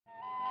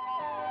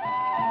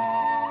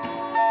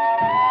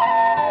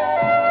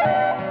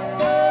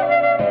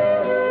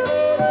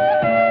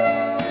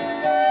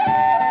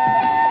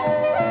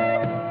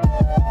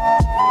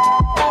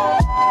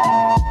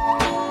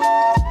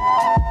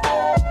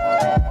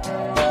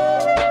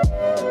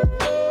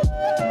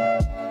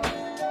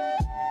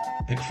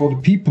for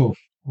the people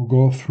who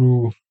go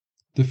through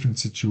different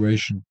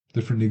situation,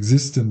 different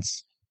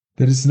existence,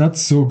 that is not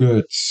so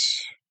good.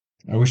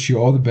 I wish you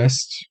all the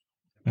best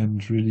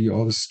and really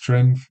all the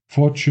strength,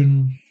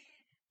 fortune.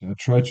 I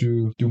try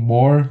to do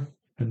more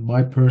and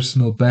my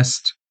personal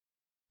best.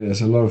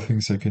 There's a lot of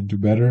things I can do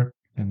better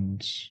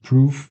and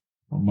prove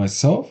on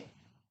myself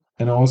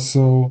and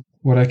also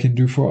what I can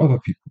do for other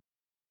people.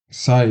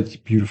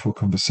 Aside beautiful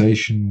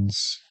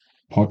conversations,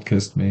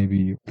 podcast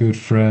maybe, good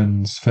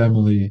friends,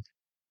 family,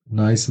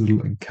 nice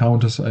little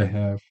encounters I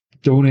have,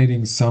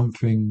 donating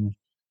something.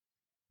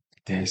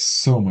 There's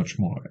so much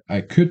more I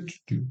could,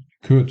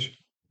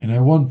 and I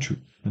want to.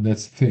 And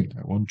that's the thing,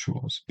 I want to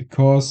also.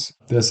 Because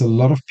there's a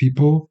lot of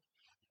people,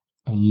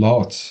 a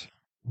lot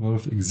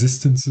of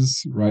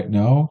existences right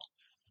now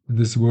in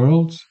this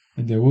world,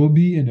 and there will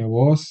be, and there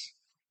was,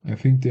 I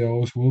think there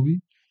always will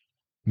be,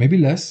 maybe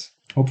less,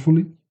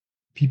 hopefully,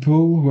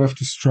 people who have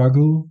to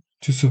struggle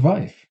to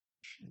survive.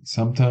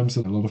 Sometimes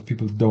a lot of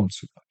people don't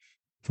survive.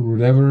 For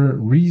whatever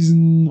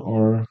reason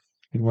or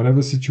in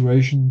whatever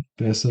situation,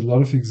 there's a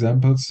lot of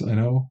examples I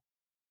know,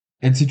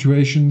 and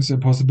situations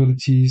and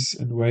possibilities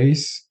and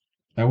ways.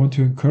 I want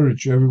to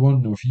encourage every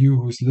one of you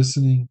who's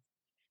listening,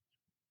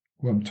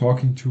 who I'm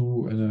talking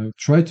to, and I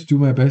try to do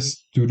my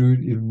best to do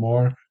it even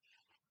more.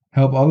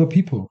 Help other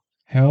people,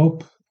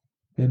 help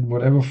in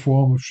whatever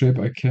form or shape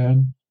I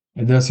can.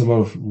 And there's a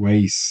lot of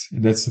ways,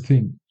 and that's the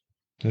thing.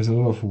 There's a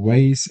lot of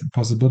ways and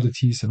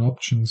possibilities and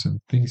options and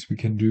things we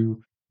can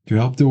do to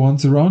help the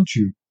ones around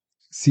you.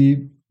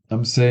 See,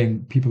 I'm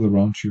saying people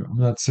around you. I'm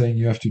not saying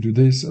you have to do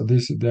this or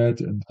this or that,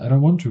 and I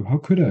don't want to. How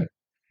could I?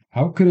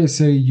 How could I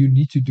say you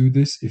need to do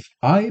this if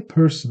I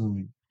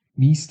personally,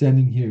 me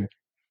standing here,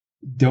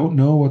 don't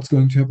know what's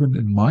going to happen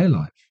in my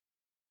life?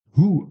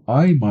 Who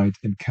I might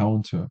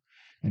encounter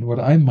and what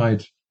I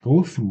might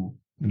go through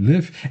and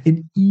live.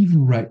 And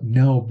even right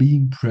now,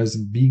 being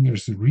present, being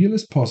as real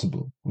as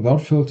possible,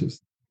 without filters,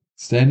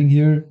 standing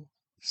here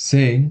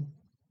saying,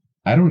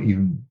 I don't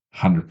even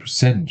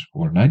 100%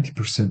 or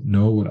 90%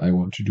 know what I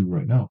want to do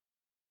right now.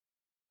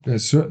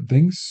 There's certain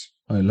things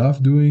I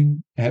love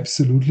doing,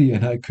 absolutely,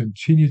 and I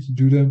continue to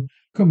do them.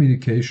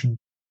 Communication,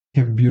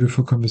 having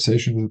beautiful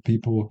conversation with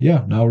people.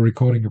 Yeah, now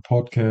recording a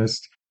podcast,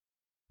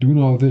 doing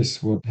all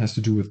this, what has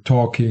to do with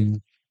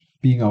talking,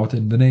 being out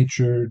in the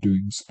nature,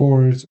 doing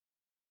sports,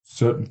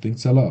 certain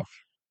things I love.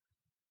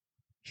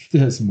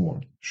 There's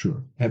more,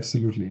 sure,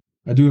 absolutely.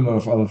 I do a lot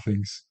of other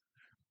things.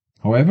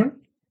 However,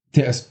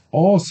 there's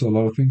also a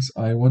lot of things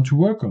I want to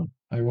work on.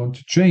 I want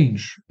to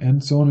change,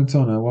 and so on and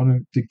so on. I want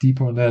to dig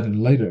deeper on that in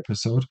a later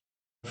episode.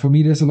 For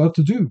me, there's a lot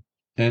to do.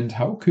 And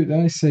how could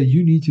I say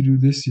you need to do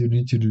this, you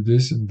need to do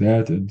this and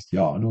that, and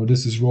yeah, no,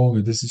 this is wrong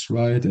and this is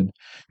right, and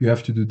you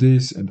have to do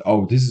this, and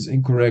oh, this is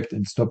incorrect,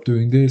 and stop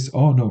doing this.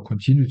 Oh no,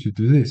 continue to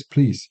do this,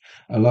 please.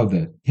 I love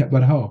that. Yeah,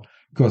 but how?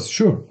 Because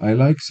sure, I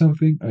like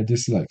something, I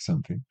dislike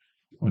something.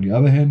 On the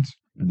other hand,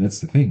 and that's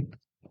the thing,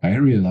 I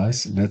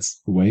realize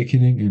that's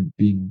awakening and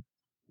being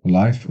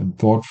alive and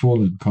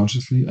thoughtful and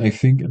consciously, I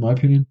think, in my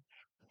opinion,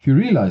 if you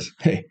realize,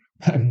 hey,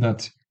 I'm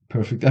not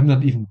perfect, I'm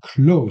not even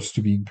close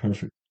to being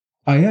perfect.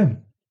 I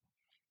am.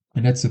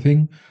 And that's the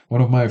thing.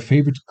 One of my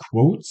favorite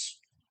quotes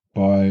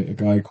by a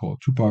guy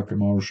called Tupac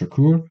Amaru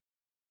Shakur.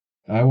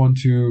 I want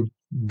to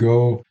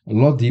go a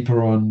lot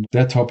deeper on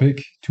that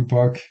topic,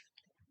 Tupac,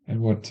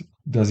 and what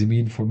does he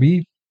mean for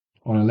me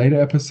on a later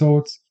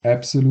episode.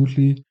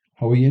 Absolutely.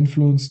 How he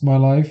influenced my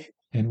life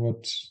and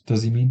what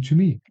does he mean to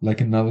me,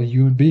 like another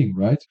human being,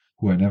 right?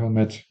 Who I never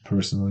met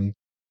personally.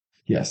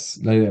 Yes,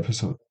 later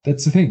episode.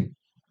 That's the thing.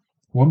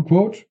 One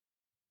quote.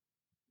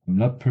 I'm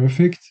not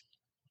perfect,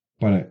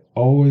 but I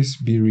always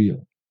be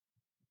real.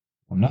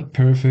 I'm not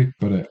perfect,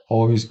 but I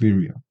always be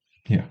real.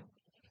 Yeah.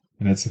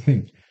 And that's the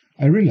thing.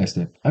 I realize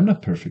that I'm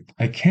not perfect.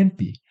 I can't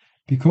be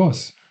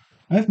because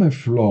I have my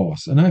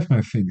flaws and I have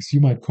my things.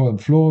 You might call them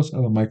flaws,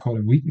 others might call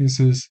them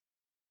weaknesses.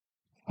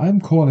 I'm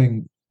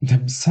calling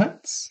them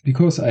sides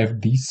because I have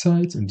these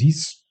sides and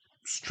these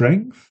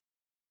strength.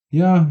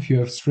 Yeah, if you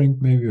have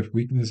strength, maybe you have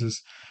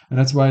weaknesses. And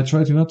that's why I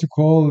try to not to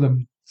call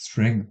them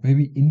strength,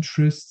 maybe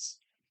interests.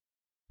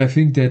 I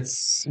think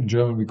that's in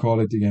German we call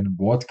it again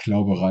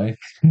Wortklauberei.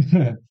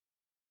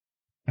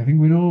 I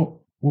think we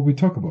know what we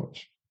talk about.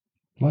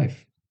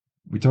 Life.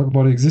 We talk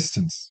about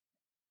existence.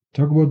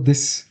 Talk about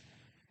this.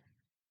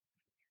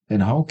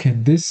 And how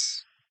can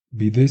this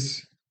be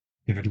this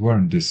if it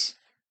weren't this?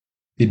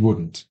 It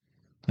wouldn't.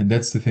 And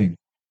that's the thing.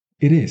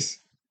 It is.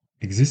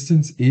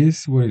 Existence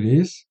is what it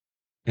is.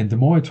 And the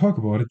more I talk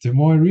about it, the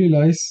more I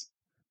realize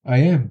I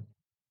am.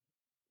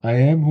 I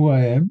am who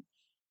I am.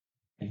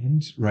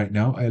 And right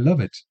now I love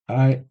it.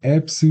 I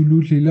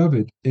absolutely love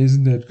it.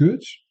 Isn't that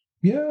good?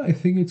 Yeah, I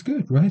think it's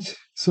good, right?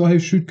 So I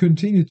should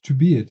continue to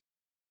be it.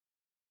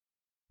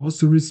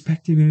 Also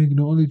respecting and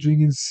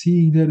acknowledging and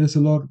seeing that there's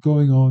a lot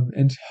going on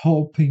and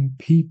helping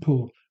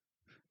people.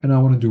 And I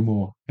want to do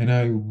more. And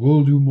I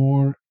will do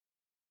more.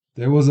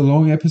 There was a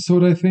long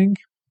episode, I think.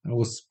 I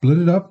will split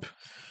it up,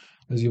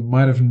 as you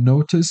might have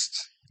noticed,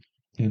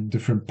 in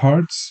different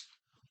parts.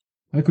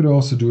 I could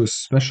also do a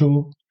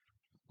special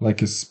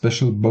like a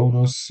special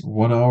bonus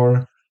 1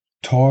 hour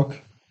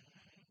talk,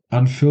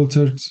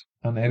 unfiltered,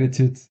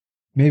 unedited.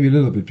 Maybe a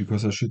little bit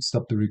because I should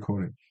stop the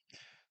recording.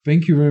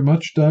 Thank you very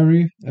much,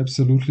 Diary.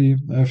 Absolutely.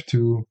 I have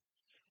to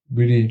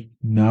really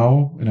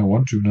now, and I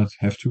want to, not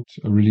have to,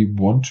 I really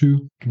want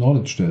to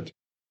acknowledge that.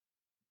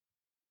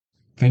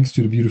 Thanks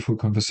to the beautiful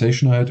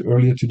conversation I had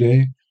earlier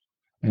today,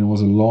 and it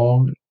was a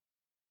long,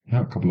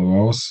 a couple of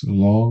hours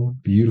long,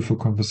 beautiful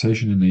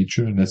conversation in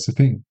nature, and that's the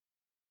thing.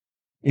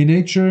 In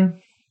nature,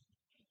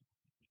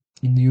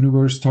 in the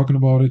universe, talking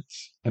about it,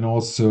 and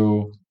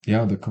also,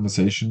 the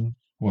conversation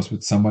was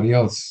with somebody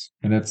else,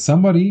 and that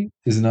somebody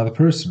is another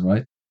person,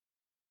 right?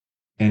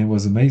 And it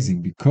was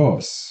amazing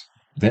because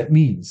that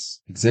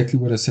means exactly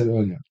what I said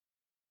earlier.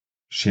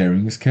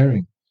 Sharing is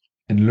caring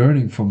and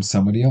learning from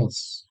somebody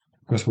else.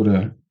 Because what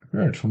I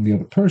heard from the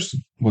other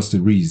person was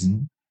the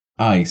reason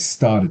I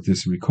started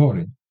this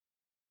recording.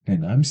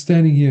 And I'm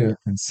standing here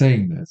and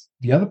saying that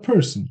the other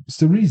person is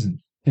the reason.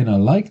 And I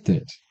like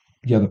that.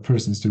 The other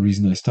person is the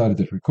reason I started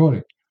that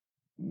recording.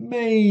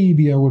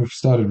 Maybe I would have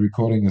started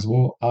recording as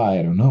well.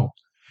 I don't know.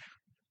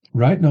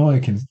 Right now, I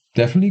can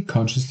definitely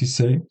consciously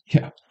say,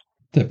 yeah,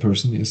 that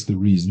person is the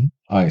reason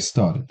I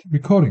started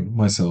recording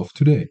myself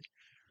today.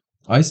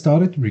 I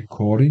started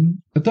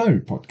recording a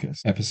diary podcast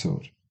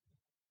episode.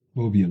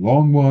 Will be a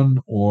long one,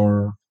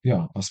 or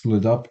I'll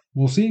split it up.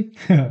 We'll see.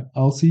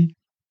 I'll see.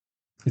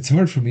 It's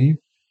hard for me.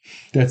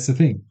 That's the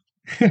thing.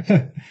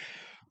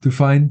 To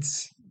find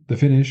the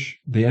finish,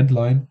 the end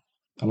line.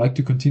 I like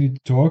to continue to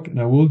talk, and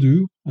I will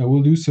do. I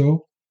will do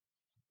so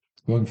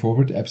going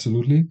forward,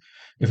 absolutely.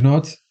 If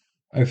not,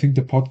 I think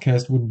the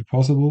podcast wouldn't be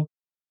possible.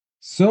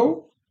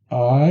 So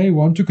I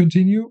want to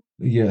continue,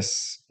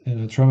 yes,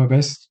 and I try my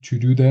best to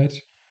do that.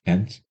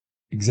 And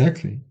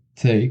exactly,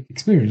 take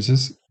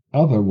experiences,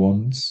 other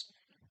ones,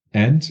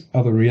 and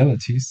other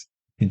realities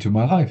into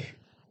my life.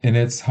 And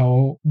that's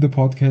how the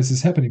podcast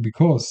is happening,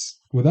 because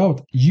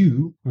without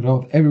you,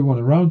 without everyone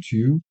around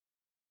you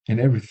and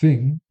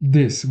everything,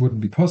 this wouldn't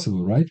be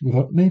possible, right?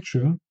 Without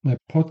nature, my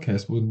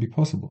podcast wouldn't be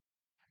possible.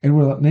 And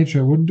without nature,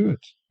 I wouldn't do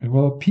it. And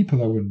without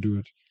people, I wouldn't do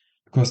it.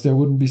 Because there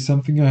wouldn't be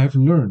something I have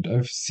learned,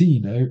 I've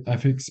seen,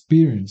 I've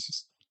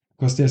experienced.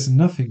 Because there's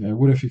nothing I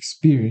would have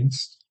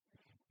experienced,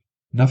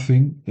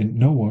 nothing and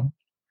no one,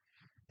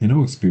 and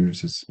no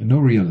experiences, and no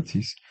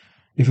realities,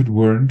 if it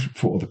weren't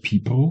for all the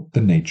people,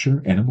 the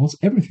nature, animals,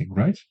 everything,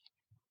 right?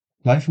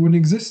 Life wouldn't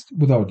exist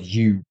without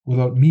you,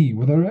 without me,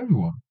 without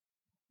everyone.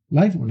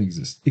 Life wouldn't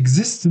exist.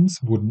 Existence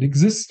wouldn't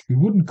exist. We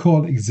wouldn't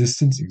call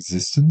existence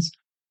existence,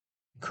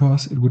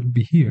 because it wouldn't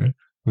be here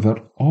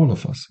without all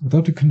of us,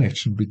 without the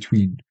connection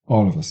between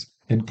all of us,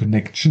 and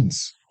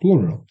connections,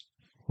 plural.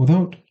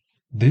 Without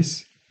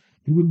this,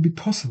 it wouldn't be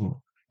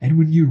possible. And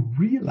when you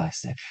realize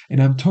that,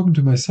 and I'm talking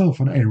to myself,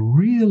 when I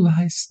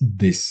realized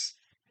this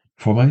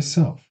for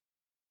myself,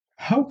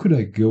 how could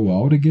I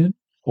go out again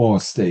or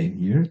stay in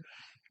here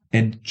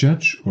and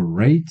judge or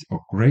rate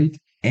or grade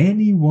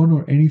anyone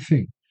or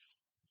anything,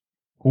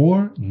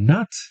 or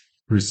not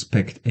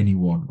respect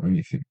anyone or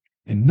anything,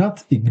 and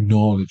not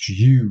acknowledge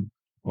you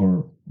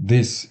or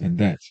this and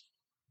that,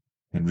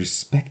 and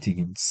respecting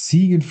and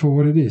seeing it for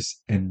what it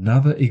is,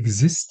 another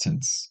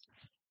existence.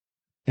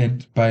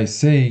 And by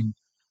saying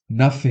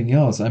nothing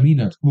else, I mean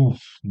not,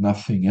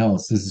 nothing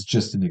else, this is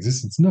just an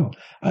existence. No,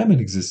 I'm an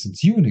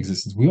existence, you an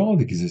existence, we all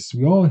exist,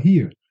 we all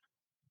here.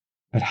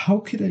 But how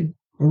could I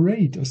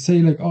rate or say,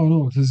 like, oh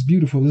no, this is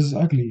beautiful, this is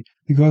ugly,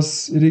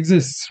 because it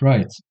exists,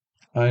 right?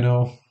 I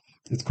know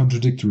it's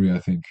contradictory, I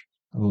think,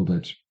 a little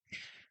bit.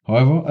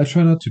 However, I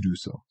try not to do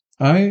so.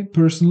 I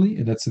personally,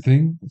 and that's the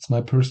thing, it's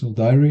my personal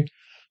diary,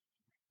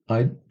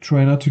 I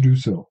try not to do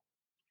so.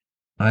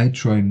 I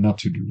try not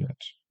to do that.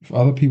 If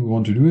other people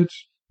want to do it,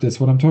 that's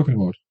what I'm talking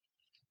about.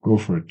 Go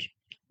for it.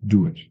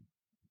 Do it.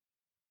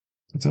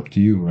 It's up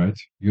to you, right?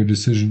 Your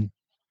decision.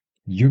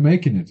 You're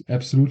making it,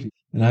 absolutely.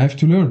 And I have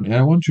to learn, and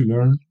I want to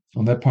learn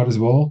on that part as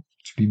well,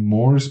 to be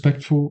more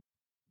respectful.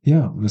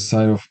 Yeah, on the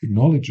side of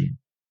acknowledging.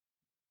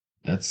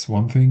 That's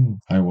one thing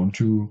I want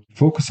to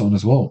focus on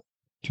as well,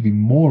 to be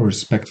more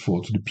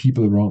respectful to the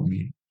people around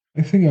me.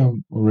 I think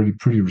I'm already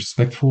pretty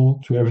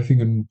respectful to everything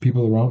and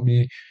people around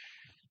me,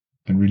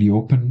 and really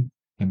open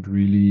and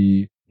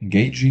really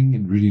engaging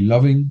and really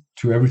loving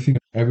to everything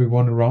and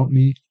everyone around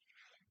me.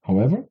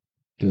 However,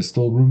 there's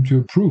still room to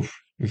improve.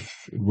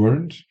 If it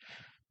weren't,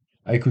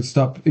 I could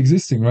stop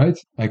existing, right?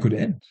 I could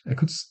end. I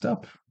could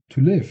stop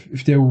to live.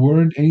 If there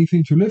weren't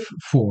anything to live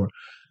for,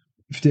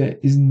 if there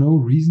is no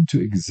reason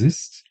to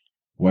exist,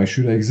 why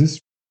should I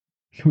exist?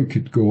 We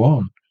could go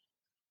on.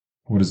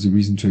 What is the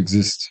reason to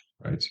exist,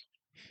 right?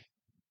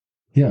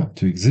 Yeah,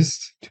 to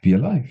exist, to be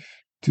alive,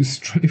 to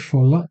strive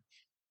for life,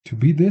 to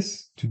be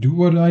this, to do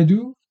what I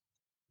do,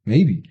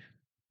 maybe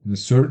in a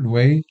certain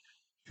way,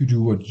 to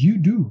do what you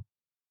do,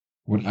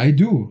 what I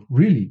do,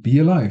 really, be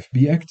alive,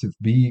 be active,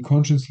 be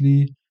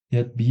consciously,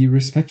 yet be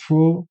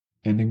respectful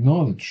and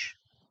acknowledge.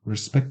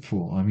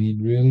 Respectful, I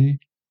mean, really,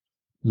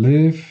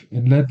 live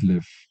and let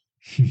live.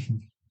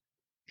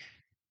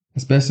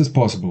 As best as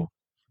possible.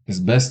 As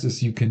best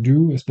as you can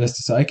do, as best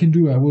as I can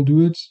do, I will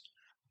do it.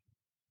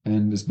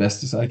 and as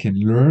best as I can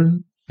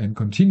learn and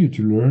continue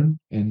to learn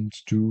and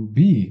to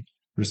be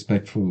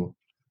respectful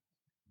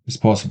as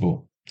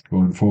possible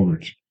going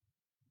forward.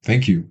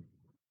 Thank you.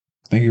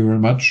 Thank you very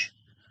much.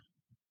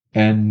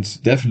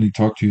 And definitely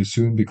talk to you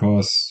soon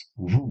because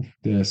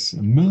there's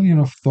a million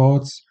of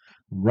thoughts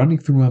running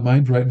through my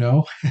mind right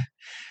now.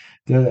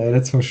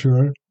 That's for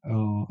sure.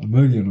 A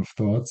million of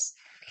thoughts.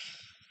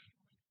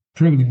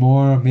 Probably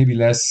more, maybe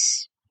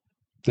less.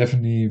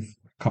 Definitely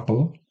a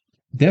couple.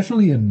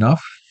 Definitely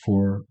enough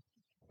for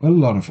a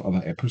lot of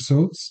other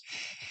episodes.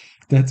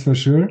 That's for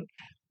sure.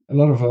 A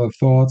lot of other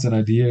thoughts and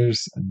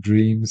ideas and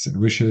dreams and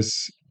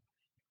wishes.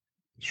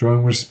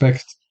 Showing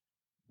respect.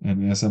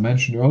 And as I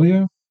mentioned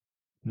earlier,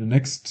 in the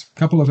next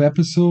couple of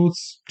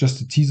episodes,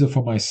 just a teaser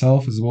for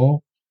myself as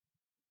well,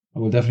 I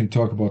will definitely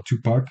talk about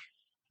Tupac.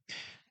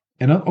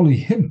 And not only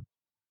him,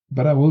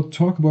 but I will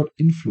talk about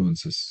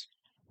influences.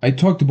 I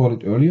talked about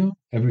it earlier.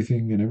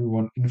 Everything and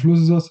everyone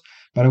influences us,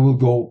 but I will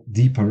go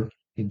deeper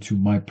into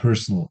my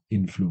personal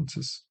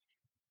influences.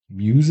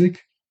 Music,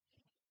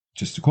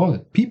 just to call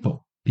it,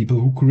 people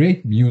who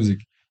create music,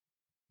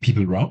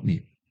 people around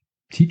me,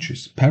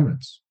 teachers,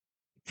 parents,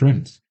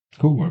 friends,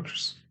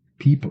 co-workers,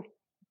 people,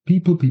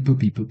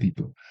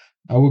 people.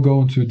 I will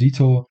go into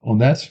detail on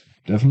that,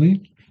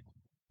 definitely,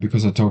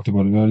 because I talked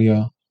about it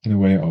earlier in a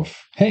way of,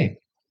 hey,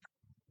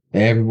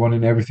 everyone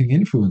and everything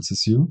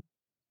influences you.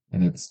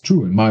 And it's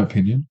true, in my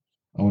opinion.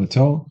 I want to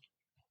tell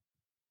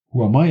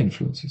who are my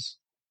influences,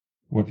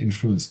 what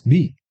influenced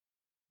me,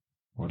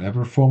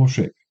 whatever form of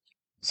shape.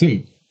 So,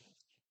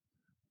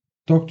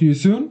 talk to you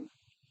soon.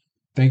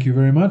 Thank you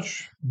very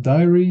much,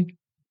 diary.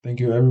 Thank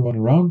you, everyone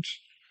around,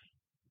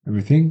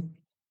 everything.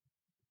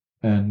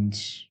 And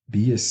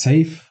be as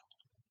safe,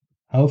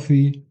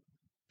 healthy,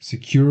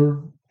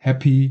 secure,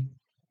 happy,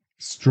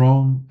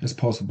 strong as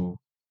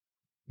possible.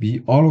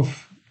 Be all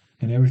of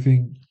and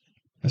everything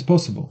as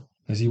possible,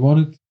 as you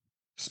want it.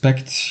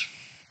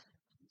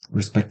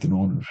 Respect and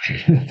honor.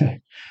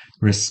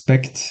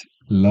 Respect,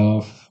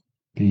 love,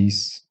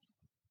 peace,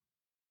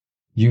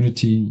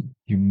 unity,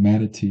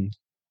 humanity.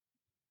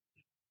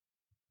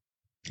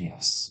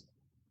 Yes.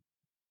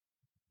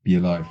 Be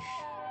alive.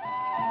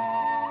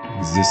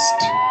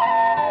 Exist.